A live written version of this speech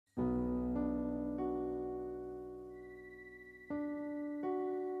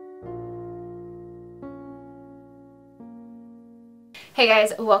Hey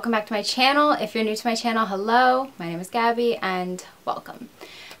guys, welcome back to my channel. If you're new to my channel, hello, my name is Gabby and welcome.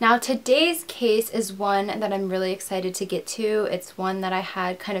 Now today's case is one that I'm really excited to get to. It's one that I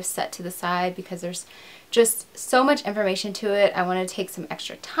had kind of set to the side because there's just so much information to it. I want to take some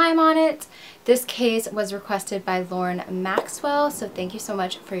extra time on it. This case was requested by Lauren Maxwell, so thank you so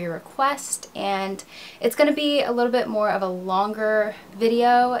much for your request. And it's going to be a little bit more of a longer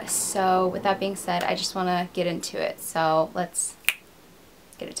video, so with that being said, I just want to get into it. So let's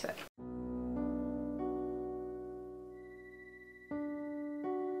get into it.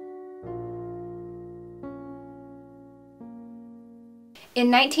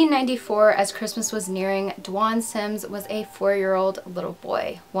 In 1994, as Christmas was nearing, SIMS was a 4-year-old little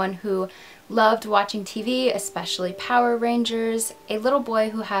boy, one who loved watching TV, especially Power Rangers, a little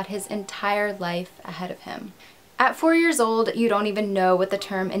boy who had his entire life ahead of him. At 4 years old, you don't even know what the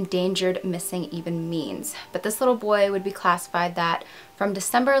term endangered missing even means, but this little boy would be classified that from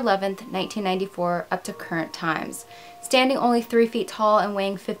December 11th, 1994 up to current times. Standing only 3 feet tall and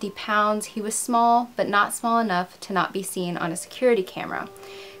weighing 50 pounds, he was small, but not small enough to not be seen on a security camera,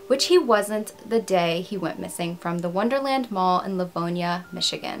 which he wasn't the day he went missing from the Wonderland Mall in Livonia,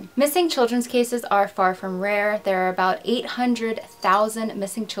 Michigan. Missing children's cases are far from rare. There are about 800,000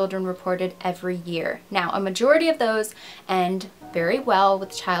 missing children reported every year. Now, a majority of those end very well with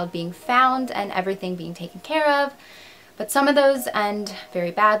the child being found and everything being taken care of, but some of those end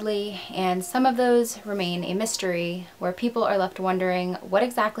very badly, and some of those remain a mystery where people are left wondering what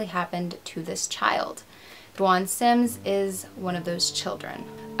exactly happened to this child. SIMS is one of those children.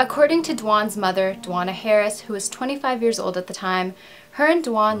 According to Dwan's mother, Dwana Harris, who was 25 years old at the time, her and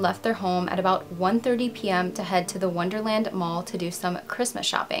Dwan left their home at about 1:30 p.m. to head to the Wonderland Mall to do some Christmas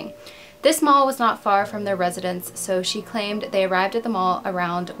shopping. This mall was not far from their residence, so she claimed they arrived at the mall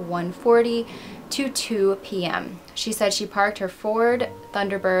around 1:40 to 2 p.m. She said she parked her Ford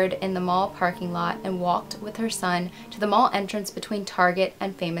Thunderbird in the mall parking lot and walked with her son to the mall entrance between Target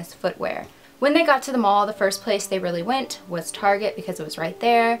and Famous Footwear. When they got to the mall, the first place they really went was Target because it was right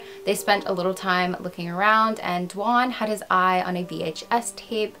there. They spent a little time looking around, and Dwan had his eye on a VHS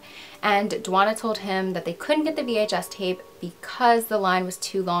tape, and Dwana told him that they couldn't get the VHS tape because the line was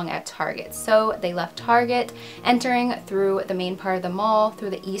too long at Target. So they left Target, entering through the main part of the mall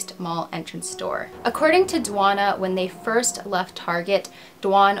through the East Mall entrance door. According to Dwana, when they first left Target,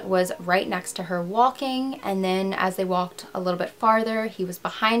 Dwan was right next to her walking, and then as they walked a little bit farther, he was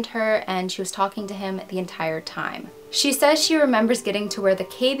behind her and she was talking to him the entire time. She says she remembers getting to where the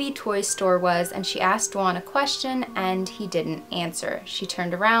KB toy store was, and she asked Dwan a question and he didn't answer. She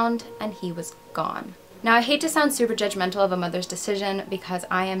turned around and he was gone. Now, I hate to sound super judgmental of a mother's decision because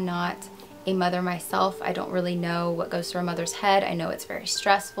I am not a mother myself. I don't really know what goes through a mother's head. I know it's very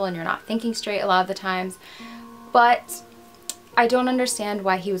stressful and you're not thinking straight a lot of the times, but I don't understand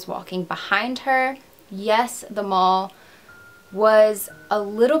why he was walking behind her. Yes, the mall was a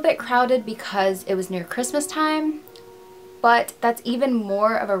little bit crowded because it was near Christmas time, but that's even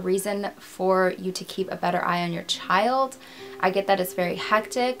more of a reason for you to keep a better eye on your child. I get that it's very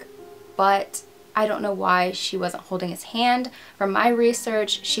hectic, but I don't know why she wasn't holding his hand. From my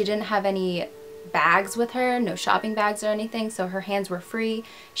research, she didn't have any bags with her, no shopping bags or anything, so her hands were free.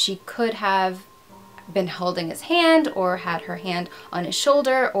 She could have been holding his hand or had her hand on his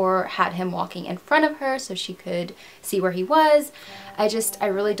shoulder or had him walking in front of her so she could see where he was. I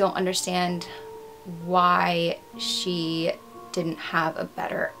really don't understand why she didn't have a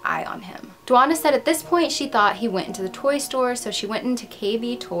better eye on him. Dwana said at this point she thought he went into the toy store, so she went into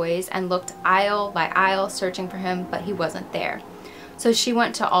KB Toys and looked aisle by aisle searching for him, but he wasn't there. So she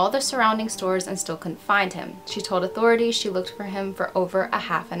went to all the surrounding stores and still couldn't find him. She told authorities she looked for him for over a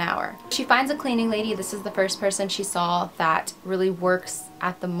half an hour. She finds a cleaning lady. This is the first person she saw that really works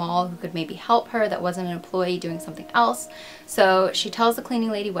at the mall who could maybe help her, that wasn't an employee doing something else. So she tells the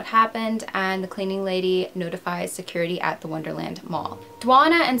cleaning lady what happened, and the cleaning lady notifies security at the Wonderland Mall.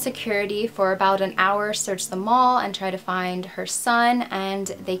 Dwana and security for about an hour search the mall and try to find her son, and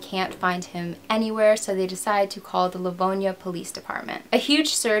they can't find him anywhere, so they decide to call the Livonia Police Department. A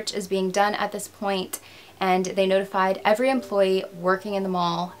huge search is being done at this point, and they notified every employee working in the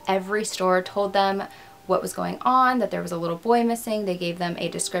mall. Every store told them what was going on, that there was a little boy missing. They gave them a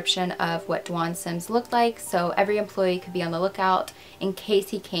description of what SIMS looked like, so every employee could be on the lookout in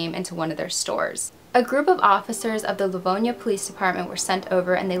case he came into one of their stores. A group of officers of the Livonia Police Department were sent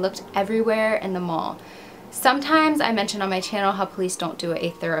over, and they looked everywhere in the mall. Sometimes I mention on my channel how police don't do a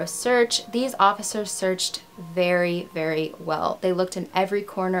thorough search. These officers searched very, very well. They looked in every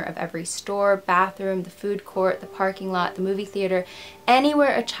corner of every store, bathroom, the food court, the parking lot, the movie theater,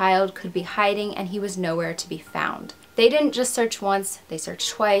 anywhere a child could be hiding, and he was nowhere to be found. They didn't just search once, they searched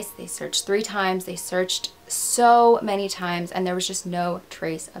twice, they searched 3 times, they searched so many times, and there was just no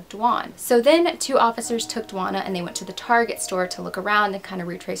trace of Dwan. So then 2 officers took Dwana and they went to the Target store to look around and kind of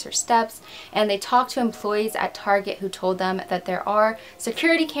retrace her steps, and they talked to employees at Target who told them that there are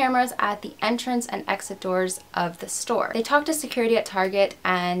security cameras at the entrance and exit doors of the store. They talked to security at Target,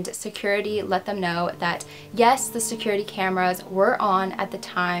 and security let them know that yes, the security cameras were on at the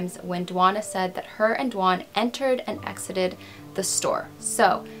times when Dwana said that her and Dwan entered and exited the store.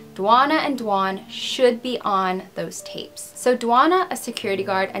 So Dwana and Dwan should be on those tapes. So Dwana, a security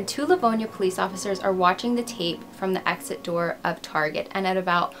guard, and 2 Livonia police officers are watching the tape from the exit door of Target, and at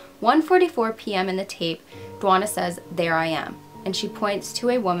about 1:44 p.m. in the tape, Dwana says, "There I am," and she points to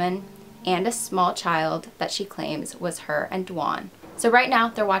a woman and a small child that she claims was her and Dwan. So right now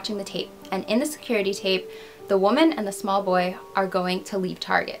they're watching the tape, and in the security tape, the woman and the small boy are going to leave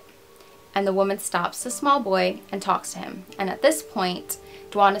Target, and the woman stops the small boy and talks to him, and at this point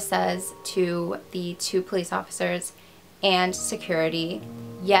Dwana says to the 2 police officers and security,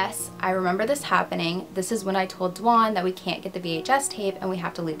 "Yes, I remember this happening. This is when I told Dwan that we can't get the VHS tape and we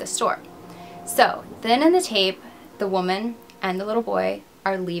have to leave the store." So then in the tape, the woman and the little boy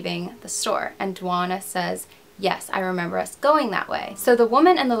are leaving the store, and Dwana says, "Yes, I remember us going that way." So the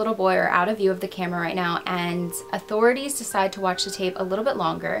woman and the little boy are out of view of the camera right now, and authorities decide to watch the tape a little bit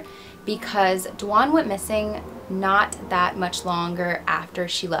longer because Dwan went missing not that much longer after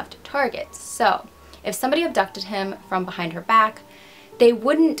she left Target. So if somebody abducted him from behind her back, they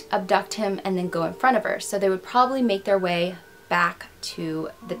wouldn't abduct him and then go in front of her. So they would probably make their way back to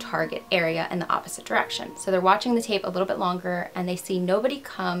the Target area in the opposite direction. So they're watching the tape a little bit longer, and they see nobody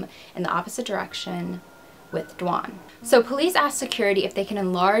come in the opposite direction with Dwan. So police ask security if they can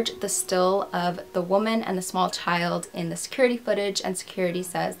enlarge the still of the woman and the small child in the security footage, and security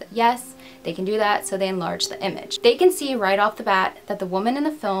says that yes, they can do that, so they enlarge the image. They can see right off the bat that the woman in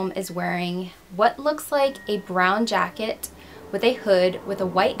the film is wearing what looks like a brown jacket with a hood with a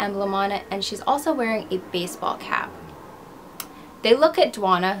white emblem on it, and she's also wearing a baseball cap. They look at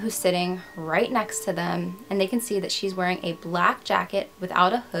Dwana, who's sitting right next to them, and they can see that she's wearing a black jacket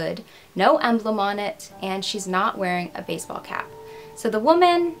without a hood, no emblem on it, and she's not wearing a baseball cap. So the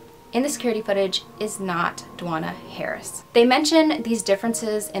woman in the security footage is not Dwana Harris. They mention these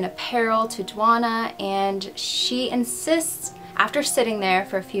differences in apparel to Dwana, and she insists, after sitting there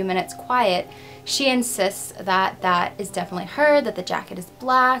for a few minutes quiet, she insists that that is definitely her, that the jacket is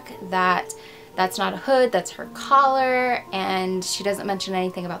black, that that's not a hood, that's her collar, and she doesn't mention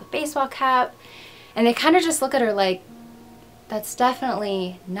anything about the baseball cap. And they kind of just look at her like, that's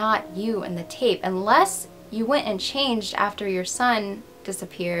definitely not you in the tape. Unless you went and changed after your son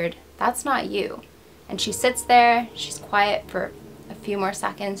disappeared, that's not you. And she sits there, she's quiet for a few more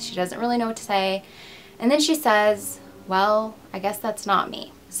seconds, she doesn't really know what to say, and then she says, "Well, I guess that's not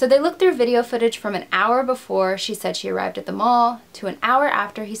me." So they looked through video footage from an hour before she said she arrived at the mall to an hour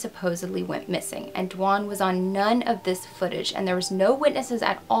after he supposedly went missing, and Dwan was on none of this footage, and there was no witnesses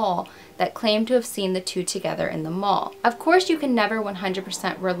at all that claimed to have seen the 2 together in the mall. Of course, you can never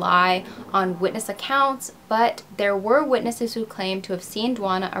 100% rely on witness accounts, but there were witnesses who claimed to have seen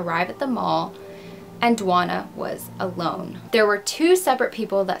Dwana arrive at the mall, and Dwana was alone. There were 2 separate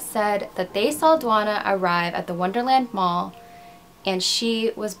people that said that they saw Dwana arrive at the Wonderland Mall, and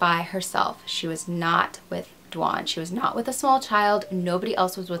she was by herself. She was not with Dwan. She was not with a small child. Nobody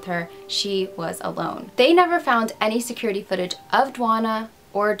else was with her. She was alone. They never found any security footage of Dwana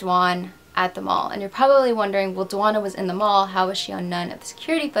or Dwan at the mall. And you're probably wondering, well, Dwana was in the mall. How was she on none of the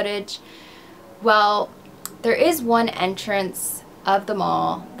security footage? Well, there is one entrance of the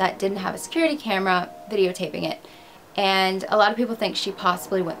mall that didn't have a security camera videotaping it. And a lot of people think she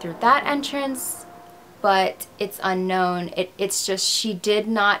possibly went through that entrance, but it's unknown. It's just she did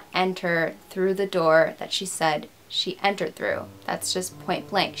not enter through the door that she said she entered through. That's just point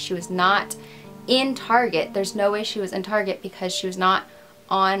blank. She was not in Target. There's no way she was in Target because she was not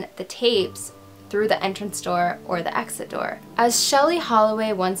on the tapes through the entrance door or the exit door. As Shelley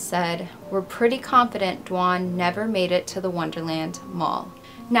Holloway once said, "We're pretty confident Dwan never made it to the Wonderland Mall."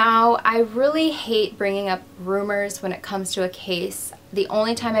 Now, I really hate bringing up rumors when it comes to a case. The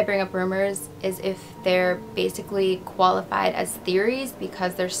only time I bring up rumors is if they're basically qualified as theories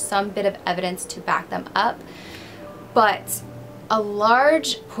because there's some bit of evidence to back them up. But a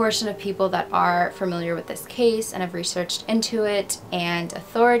large portion of people that are familiar with this case and have researched into it, and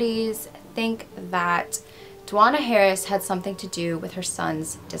authorities, think that Dwana Harris had something to do with her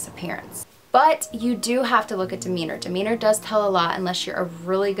son's disappearance. But you do have to look at demeanor. Demeanor does tell a lot unless you're a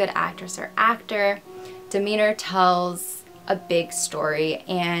really good actress or actor. Demeanor tells a big story,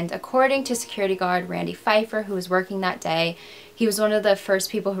 and according to security guard Randy Pfeiffer, who was working that day, he was one of the first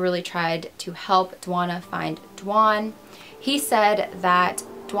people who really tried to help Dwana find Dwan. He said that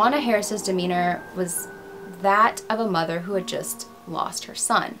Dwana Harris's demeanor was that of a mother who had just lost her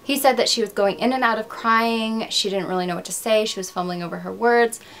son. He said that she was going in and out of crying, she didn't really know what to say, she was fumbling over her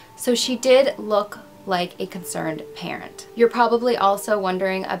words, so she did look like a concerned parent. You're probably also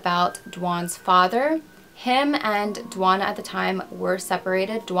wondering about Dwan's father. Him and Dwana at the time were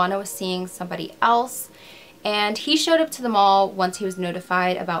separated. Dwana was seeing somebody else, and he showed up to the mall once he was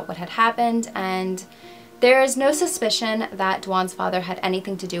notified about what had happened, and there is no suspicion that Dwan's father had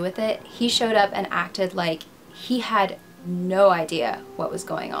anything to do with it. He showed up and acted like he had no idea what was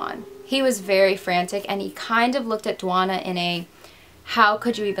going on. He was very frantic, and he kind of looked at Dwana in a how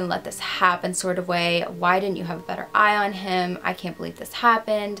could you even let this happen sort of way. Why didn't you have a better eye on him? I can't believe this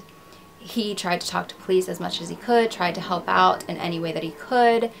happened. He tried to talk to police as much as he could, tried to help out in any way that he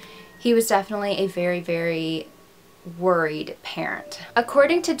could. He was definitely a very, very worried parent.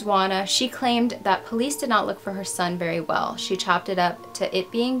 According to Dwana, she claimed that police did not look for her son very well. She chopped it up to it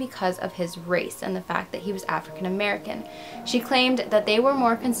being because of his race and the fact that he was African American. She claimed that they were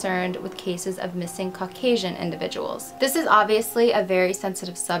more concerned with cases of missing Caucasian individuals. This is obviously a very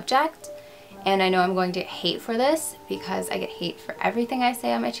sensitive subject, and I know I'm going to get hate for this because I get hate for everything I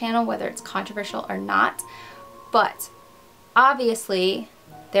say on my channel, whether it's controversial or not, but obviously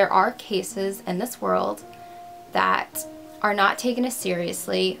there are cases in this world that are not taken as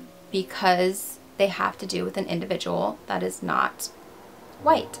seriously because they have to do with an individual that is not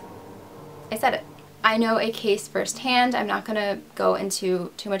white. I said it. I know a case firsthand. I'm not going to go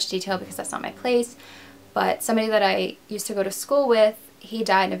into too much detail because that's not my place, but somebody that I used to go to school with, he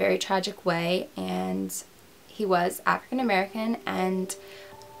died in a very tragic way, and he was African American, and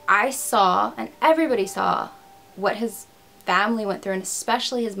I saw, and everybody saw, what his family went through, and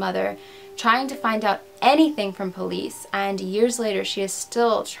especially his mother, trying to find out anything from police, and years later she is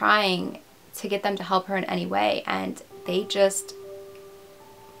still trying to get them to help her in any way, and they just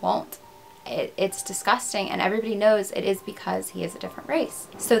won't. It's disgusting, and everybody knows it is because he is a different race.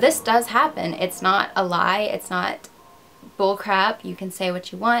 So this does happen. It's not a lie, it's not bullcrap. You can say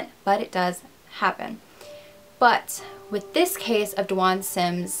what you want, but it does happen. But with this case of Dwan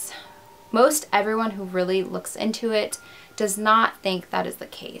Sims, most everyone who really looks into it does not think that is the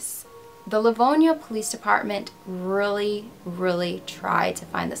case. The Livonia Police Department really, really tried to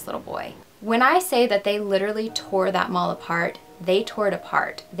find this little boy. When I say that they literally tore that mall apart, they tore it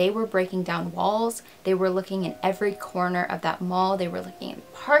apart. They were breaking down walls. They were looking in every corner of that mall. They were looking in the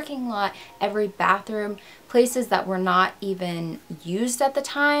parking lot, every bathroom, places that were not even used at the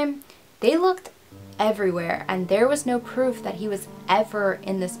time. They looked everywhere, and there was no proof that he was ever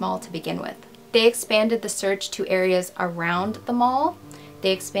in this mall to begin with. They expanded the search to areas around the mall.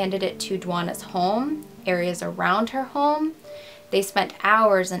 They expanded it to Dwana's home, areas around her home. They spent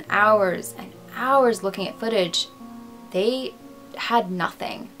hours and hours and hours looking at footage. They had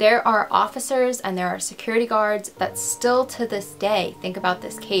nothing. There are officers and there are security guards that still to this day think about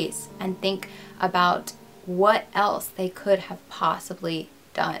this case and think about what else they could have possibly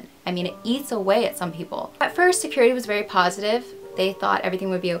done. I mean, it eats away at some people. At first, security was very positive. They thought everything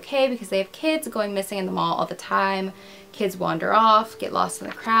would be okay because they have kids going missing in the mall all the time. Kids wander off, get lost in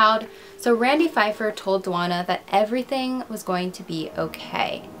the crowd. So Randy Pfeiffer told Dwana that everything was going to be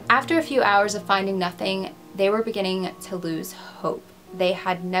okay. After a few hours of finding nothing, they were beginning to lose hope. They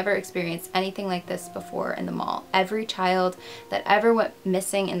had never experienced anything like this before in the mall. Every child that ever went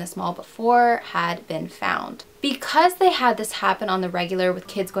missing in this mall before had been found. Because they had this happen on the regular with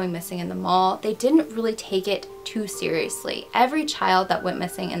kids going missing in the mall, they didn't really take it too seriously. Every child that went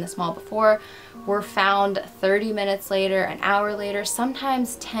missing in this mall before were found 30 minutes later, an hour later,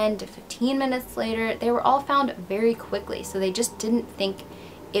 sometimes 10 to 15 minutes later. They were all found very quickly, so they just didn't think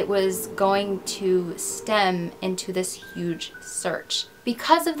it was going to stem into this huge search.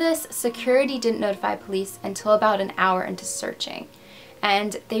 Because of this, security didn't notify police until about an hour into searching.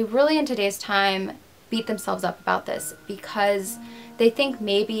 And they really, in today's time, beat themselves up about this because they think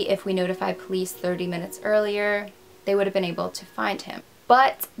maybe if we notified police 30 minutes earlier, they would have been able to find him.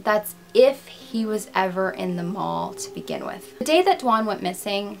 But that's if he was ever in the mall to begin with. The day that Dwan went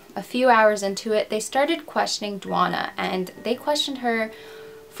missing, a few hours into it, they started questioning Dwana, and they questioned her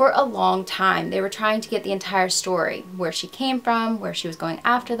for a long time. They were trying to get the entire story, where she came from, where she was going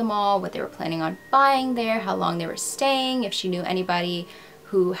after the mall, what they were planning on buying there, how long they were staying, if she knew anybody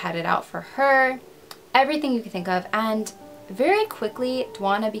who had it out for her, everything you could think of. And very quickly,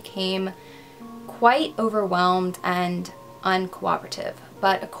 Dwana became quite overwhelmed and uncooperative.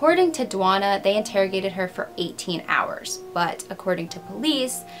 but according to Dwana, they interrogated her for 18 hours. But according to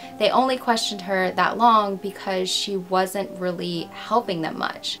police, they only questioned her that long because she wasn't really helping them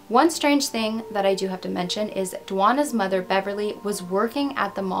much. One strange thing that I do have to mention is Dwana's mother, Beverly, was working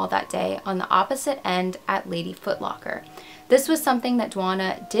at the mall that day on the opposite end at Lady Foot Locker. This was something that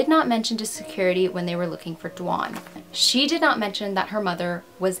Dwana did not mention to security when they were looking for Dwan. She did not mention that her mother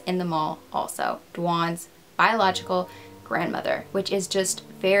was in the mall also, Dwan's biological grandmother, which is just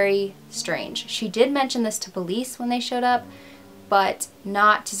very strange. She did mention this to police when they showed up, but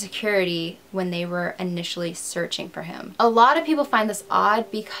not to security when they were initially searching for him. A lot of people find this odd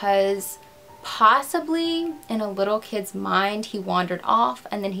because possibly in a little kid's mind he wandered off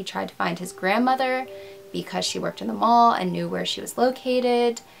and then he tried to find his grandmother because she worked in the mall and knew where she was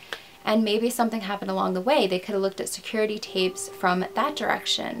located. And maybe something happened along the way. They could have looked at security tapes from that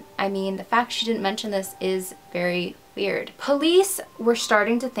direction. I mean, the fact she didn't mention this is very weird. Police were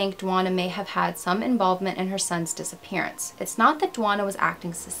starting to think Dwana may have had some involvement in her son's disappearance. It's not that Dwana was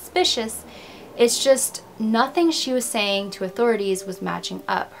acting suspicious, it's just nothing she was saying to authorities was matching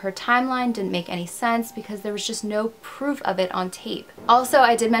up. Her timeline didn't make any sense because there was just no proof of it on tape. Also,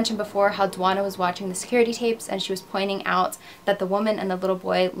 I did mention before how Dwana was watching the security tapes and she was pointing out that the woman and the little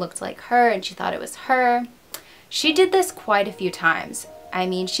boy looked like her and she thought it was her. She did this quite a few times. I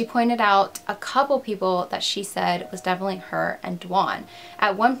mean, she pointed out a couple people that she said was definitely her and Dwan.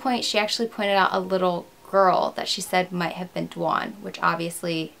 At one point, she actually pointed out a little girl that she said might have been Dwan, which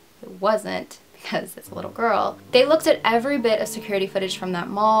obviously it wasn't because it's a little girl. They looked at every bit of security footage from that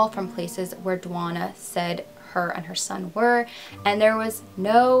mall, from places where Dwana said her and her son were, and there was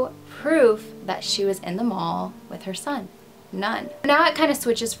no proof that she was in the mall with her son. None. Now it kind of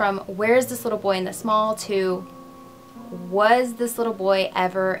switches from where's this little boy in this mall to was this little boy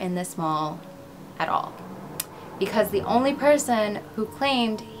ever in this mall at all? Because the only person who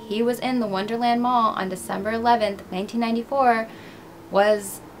claimed he was in the Wonderland Mall on December 11th, 1994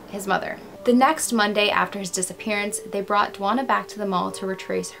 was his mother. The next Monday after his disappearance, they brought Dwana back to the mall to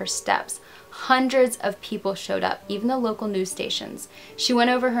retrace her steps. Hundreds of people showed up, even the local news stations. She went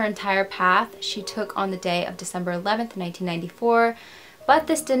over her entire path she took on the day of December 11th, 1994, but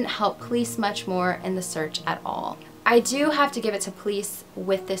this didn't help police much more in the search at all. I do have to give it to police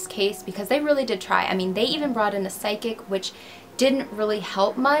with this case because they really did try. I mean, they even brought in a psychic, which didn't really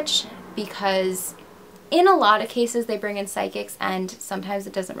help much because in a lot of cases they bring in psychics and sometimes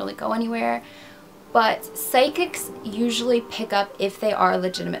it doesn't really go anywhere. But psychics usually pick up if they are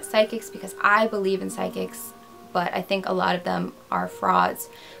legitimate psychics because I believe in psychics, but I think a lot of them are frauds.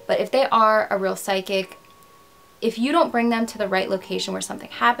 But if they are a real psychic, if you don't bring them to the right location where something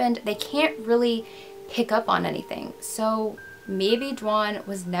happened, they can't really pick up on anything. So maybe Dwan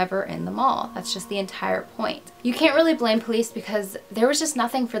was never in the mall. That's just the entire point. You can't really blame police because there was just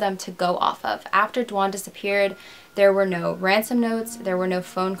nothing for them to go off of. After Dwan disappeared, there were no ransom notes, there were no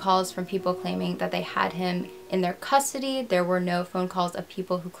phone calls from people claiming that they had him in their custody, there were no phone calls of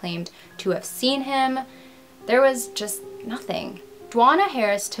people who claimed to have seen him. There was just nothing. Dwana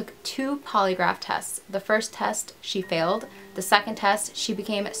Harris took 2 polygraph tests. The first test, she failed. The second test, she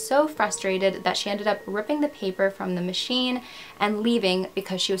became so frustrated that she ended up ripping the paper from the machine and leaving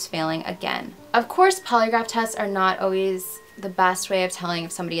because she was failing again. Of course, polygraph tests are not always the best way of telling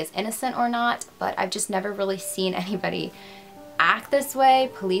if somebody is innocent or not, but I've just never really seen anybody act this way.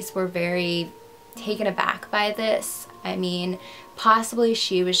 Police were very taken aback by this. I mean, possibly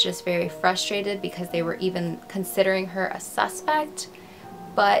she was just very frustrated because they were even considering her a suspect,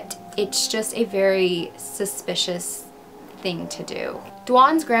 but it's just a very suspicious thing to do.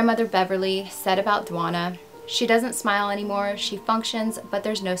 Dwan's grandmother Beverly said about Dwana, "She doesn't smile anymore, she functions, but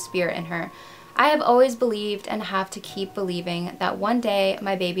there's no spirit in her. I have always believed and have to keep believing that one day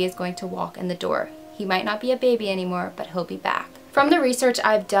my baby is going to walk in the door. He might not be a baby anymore, but he'll be back." From the research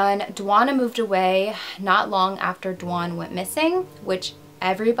I've done, Dwana moved away not long after Dwan went missing, which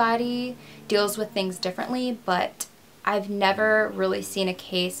everybody deals with things differently, but I've never really seen a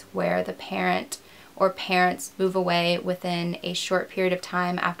case where the parent or parents move away within a short period of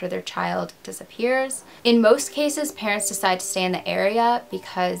time after their child disappears. In most cases, parents decide to stay in the area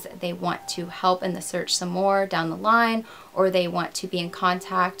because they want to help in the search some more down the line, or they want to be in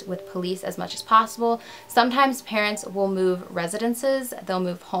contact with police as much as possible. Sometimes parents will move residences, they'll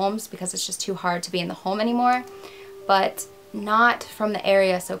move homes because it's just too hard to be in the home anymore, but not from the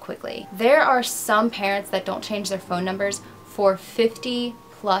area so quickly. There are some parents that don't change their phone numbers for 50+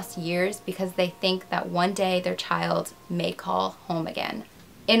 years because they think that one day their child may call home again.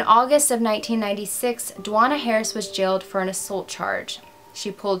 In August of 1996, Dwana Harris was jailed for an assault charge.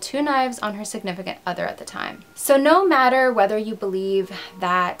 She pulled 2 knives on her significant other at the time. So no matter whether you believe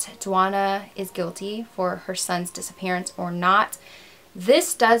that Dwana is guilty for her son's disappearance or not,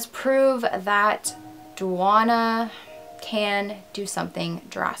 this does prove that Dwana can do something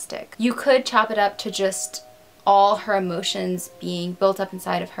drastic. You could chop it up to just all her emotions being built up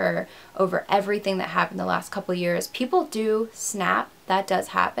inside of her over everything that happened the last couple years. People do snap, that does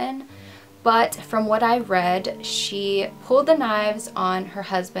happen. But from what I read, she pulled the knives on her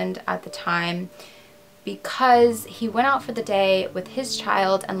husband at the time because he went out for the day with his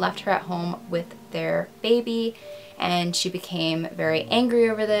child and left her at home with their baby, and she became very angry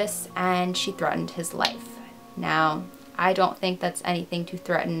over this and she threatened his life. Now, I don't think that's anything to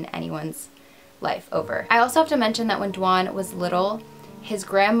threaten anyone's life over. I also have to mention that when Dwan was little, his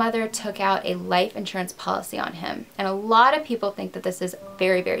grandmother took out a life insurance policy on him. And a lot of people think that this is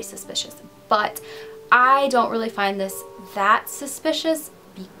very, very suspicious. But I don't really find this that suspicious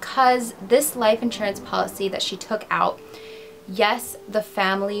because this life insurance policy that she took out, yes, the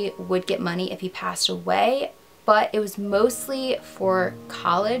family would get money if he passed away, but it was mostly for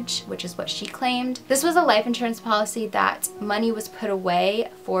college, which is what she claimed. This was a life insurance policy that money was put away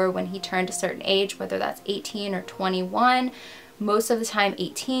for when he turned a certain age, whether that's 18 or 21, most of the time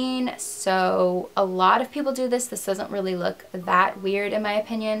 18. So a lot of people do this. This doesn't really look that weird in my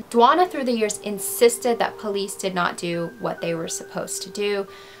opinion. Dwana through the years insisted that police did not do what they were supposed to do,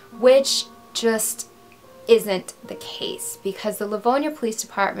 which just isn't the case because the Livonia Police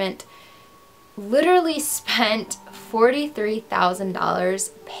Department literally spent $43,000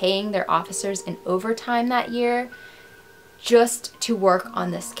 paying their officers in overtime that year just to work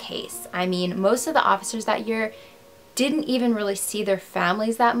on this case. I mean, most of the officers that year didn't even really see their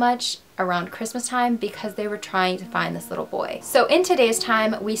families that much around Christmas time because they were trying to find this little boy. So in today's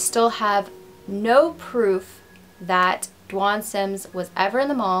time, we still have no proof that Dwan Sims was ever in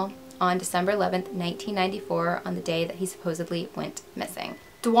the mall on December 11th, 1994, on the day that he supposedly went missing.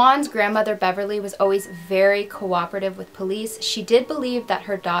 Dwan's grandmother, Beverly, was always very cooperative with police. She did believe that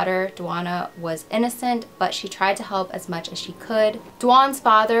her daughter, Dwana, was innocent, but she tried to help as much as she could. Dwan's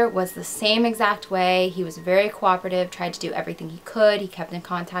father was the same exact way. He was very cooperative, tried to do everything he could. He kept in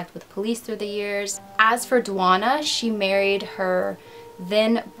contact with police through the years. As for Dwana, she married her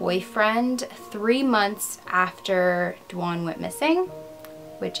then boyfriend 3 months after Dwan went missing,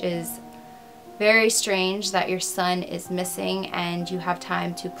 which is very strange that your son is missing and you have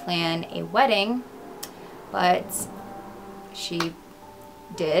time to plan a wedding, but she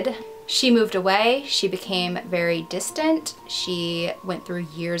did. She moved away. She became very distant. She went through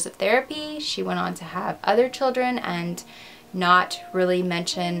years of therapy. She went on to have other children and not really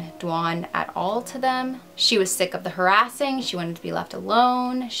mention Dwan at all to them. She was sick of the harassing. She wanted to be left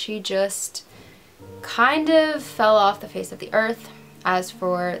alone. She just kind of fell off the face of the earth. As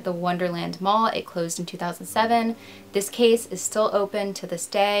for the Wonderland Mall, it closed in 2007. This case is still open to this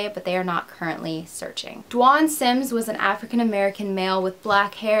day, but they are not currently searching. Dwan Sims was an African-American male with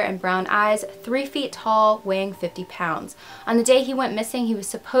black hair and brown eyes, 3 feet tall, weighing 50 pounds. On the day he went missing, he was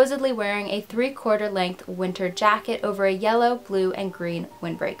supposedly wearing a 3/4 length winter jacket over a yellow, blue, and green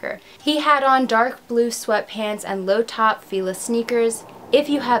windbreaker. He had on dark blue sweatpants and low-top Fila sneakers. If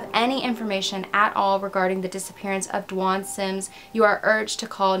you have any information at all regarding the disappearance of Dwan Sims, you are urged to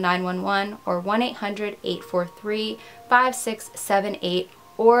call 911 or 1-800-843-5678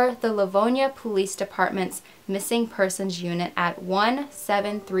 or the Livonia Police Department's Missing Persons Unit at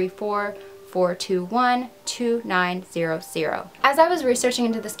 1-734-421-2900. As I was researching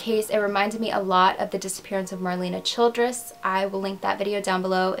into this case, it reminded me a lot of the disappearance of Marlena Childress. I will link that video down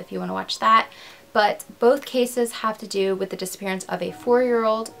below if you want to watch that. But both cases have to do with the disappearance of a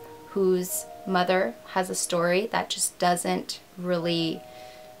 4-year-old whose mother has a story that just doesn't really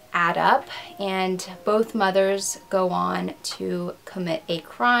add up, and both mothers go on to commit a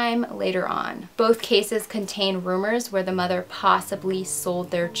crime later on. Both cases contain rumors where the mother possibly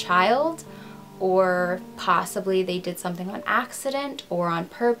sold their child, or possibly they did something on accident or on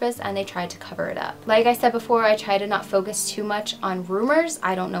purpose and they tried to cover it up. Like I said before, I try to not focus too much on rumors.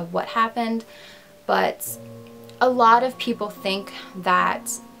 I don't know what happened, but a lot of people think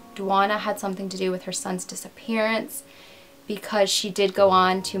that Dwana had something to do with her son's disappearance because she did go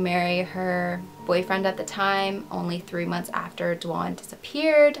on to marry her boyfriend at the time only 3 months after Dwan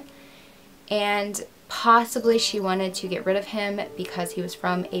disappeared, and possibly she wanted to get rid of him because he was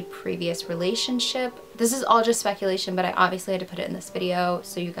from a previous relationship. This is all just speculation, but I obviously had to put it in this video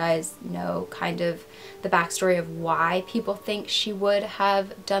so you guys know kind of the backstory of why people think she would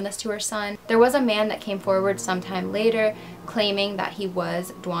have done this to her son. There was a man that came forward sometime later claiming that he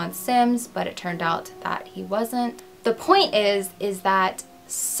was Dwan Sims, but it turned out that he wasn't. The point is that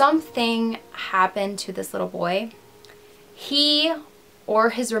something happened to this little boy. He or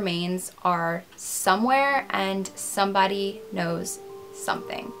his remains are somewhere, and somebody knows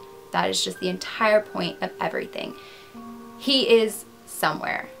something. That is just the entire point of everything. He is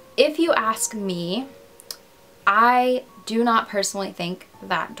somewhere. If you ask me, I do not personally think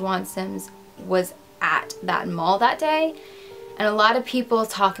that Dwan Sims was at that mall that day. And a lot of people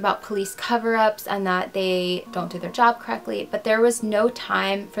talk about police cover-ups and that they don't do their job correctly, but there was no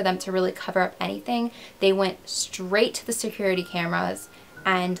time for them to really cover up anything. They went straight to the security cameras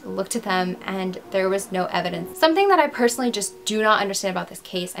and looked at them, and there was no evidence. Something that I personally just do not understand about this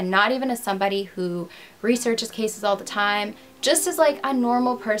case, and not even as somebody who researches cases all the time, just as like a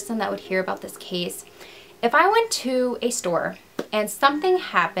normal person that would hear about this case. If I went to a store and something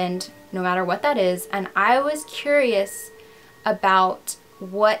happened, no matter what that is, and I was curious about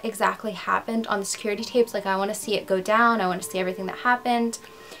what exactly happened on the security tapes, like I want to see it go down, I want to see everything that happened,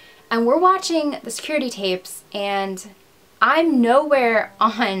 and we're watching the security tapes and I'm nowhere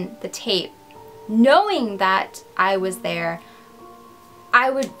on the tape, knowing that I was there,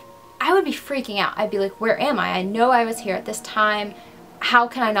 I would be freaking out. I'd be like, where am I? I know I was here at this time. How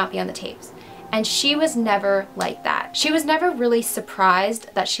can I not be on the tapes? And she was never like that. She was never really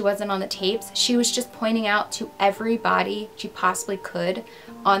surprised that she wasn't on the tapes. She was just pointing out to everybody she possibly could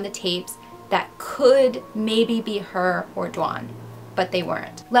on the tapes that could maybe be her or Dwan, but they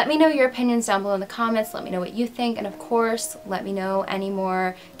weren't. Let me know your opinions down below in the comments. Let me know what you think, and of course, let me know any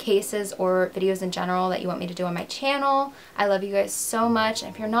more cases or videos in general that you want me to do on my channel. I love you guys so much,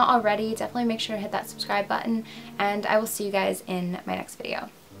 and if you're not already, definitely make sure to hit that subscribe button, and I will see you guys in my next video.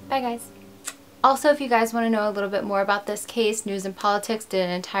 Bye guys. Also, if you guys want to know a little bit more about this case, News and Politics did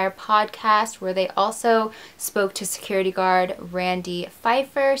an entire podcast where they also spoke to security guard Randy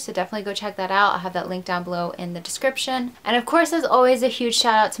Pfeiffer, so definitely go check that out. I'll have that link down below in the description. And of course, as always, a huge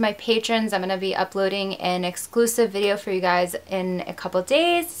shout out to my patrons. I'm going to be uploading an exclusive video for you guys in a couple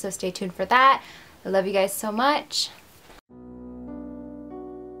days, so stay tuned for that. I love you guys so much.